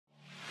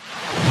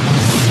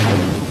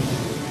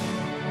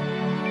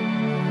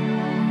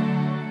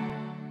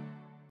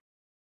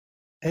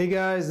Hey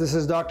guys, this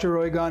is Dr.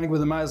 Roy Gonig with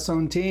the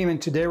Milestone team,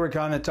 and today we're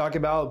going to talk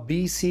about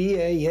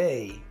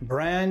BCAA,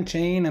 Branched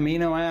Chain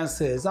Amino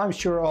Acids. I'm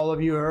sure all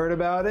of you heard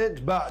about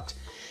it, but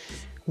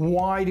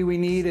why do we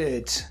need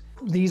it?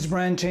 These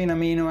branched chain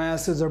amino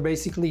acids are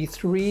basically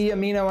 3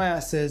 amino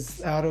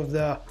acids out of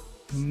the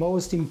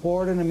most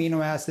important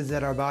amino acids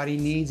that our body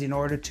needs in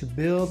order to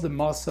build the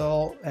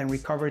muscle and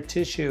recover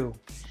tissue.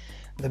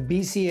 The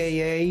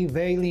BCAA,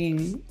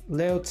 valine,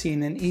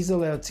 leucine, and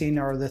isoleucine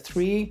are the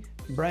 3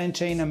 branched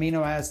chain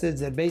amino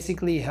acids that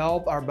basically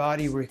help our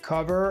body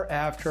recover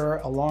after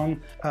a long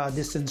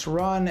distance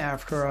run,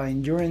 after an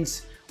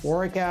endurance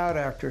workout,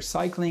 after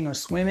cycling or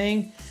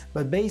swimming,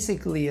 but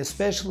basically,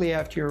 especially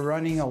after you're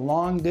running a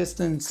long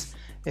distance,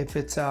 if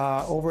it's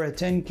over a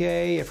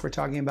 10K, if we're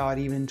talking about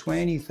even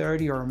 20,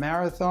 30, or a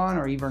marathon,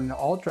 or even an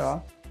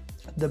ultra,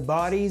 the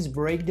body's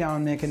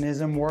breakdown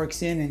mechanism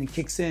works in and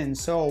kicks in.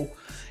 So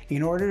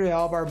in order to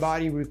help our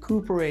body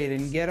recuperate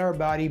and get our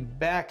body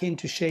back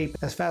into shape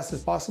as fast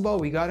as possible,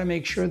 we got to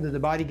make sure that the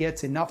body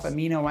gets enough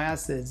amino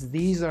acids.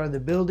 These are the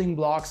building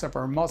blocks of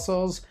our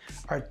muscles,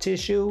 our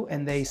tissue,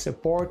 and they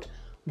support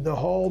the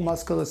whole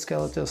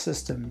musculoskeletal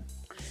system.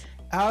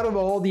 Out of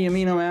all the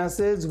amino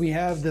acids, we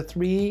have the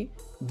 3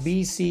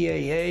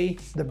 BCAA,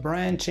 the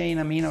branched chain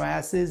amino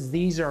acids.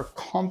 These are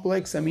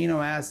complex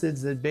amino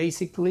acids that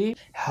basically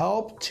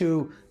help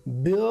to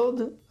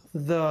build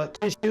the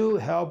tissue,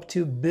 help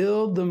to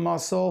build the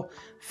muscle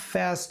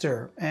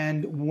faster.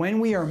 And when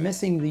we are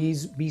missing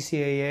these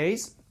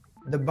BCAAs,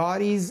 the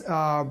body's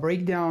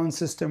breakdown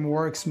system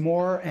works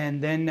more,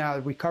 and then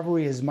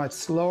recovery is much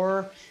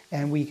slower,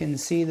 and we can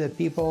see that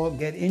people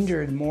get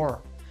injured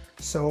more.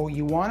 So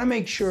you want to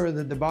make sure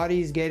that the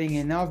body is getting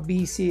enough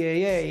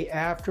BCAA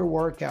after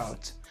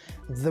workout.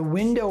 The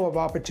window of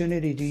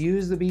opportunity to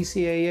use the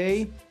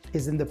BCAA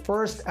is in the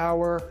first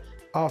hour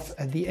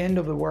at the end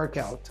of the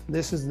workout.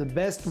 This is the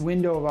best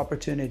window of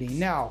opportunity.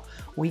 Now,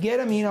 we get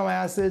amino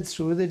acids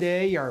through the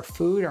day. Our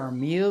food, our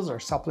meals, our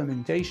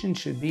supplementation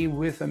should be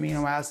with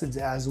amino acids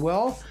as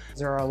well.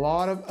 There are a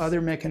lot of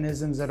other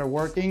mechanisms that are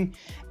working,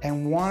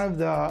 and one of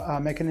the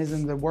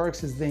mechanisms that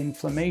works is the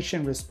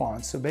inflammation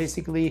response. So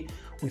basically,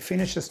 we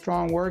finish a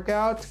strong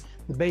workout,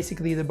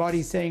 basically the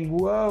body's saying,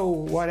 whoa,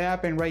 what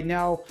happened right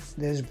now?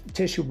 There's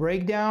tissue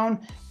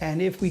breakdown,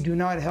 and if we do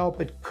not help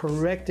it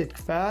correct it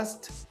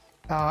fast,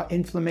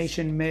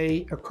 inflammation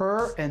may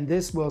occur, and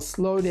this will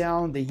slow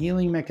down the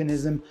healing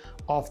mechanism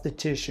of the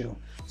tissue.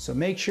 So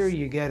make sure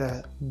you get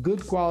a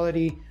good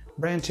quality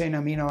branched chain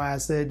amino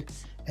acid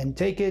and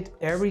take it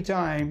every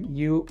time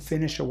you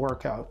finish a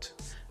workout.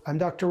 I'm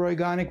Dr. Roy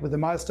Gonig with the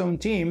Milestone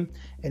team,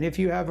 and if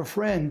you have a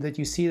friend that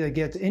you see that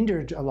gets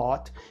injured a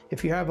lot,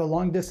 if you have a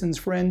long distance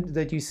friend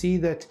that you see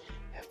that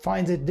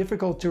finds it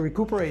difficult to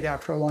recuperate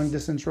after a long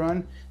distance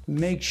run,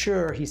 make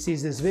sure he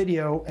sees this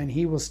video and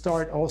he will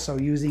start also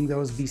using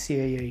those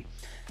BCAA.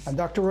 I'm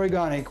Dr. Roy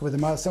Gonig with the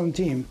Milestone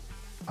team.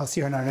 I'll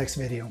see you in our next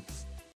video.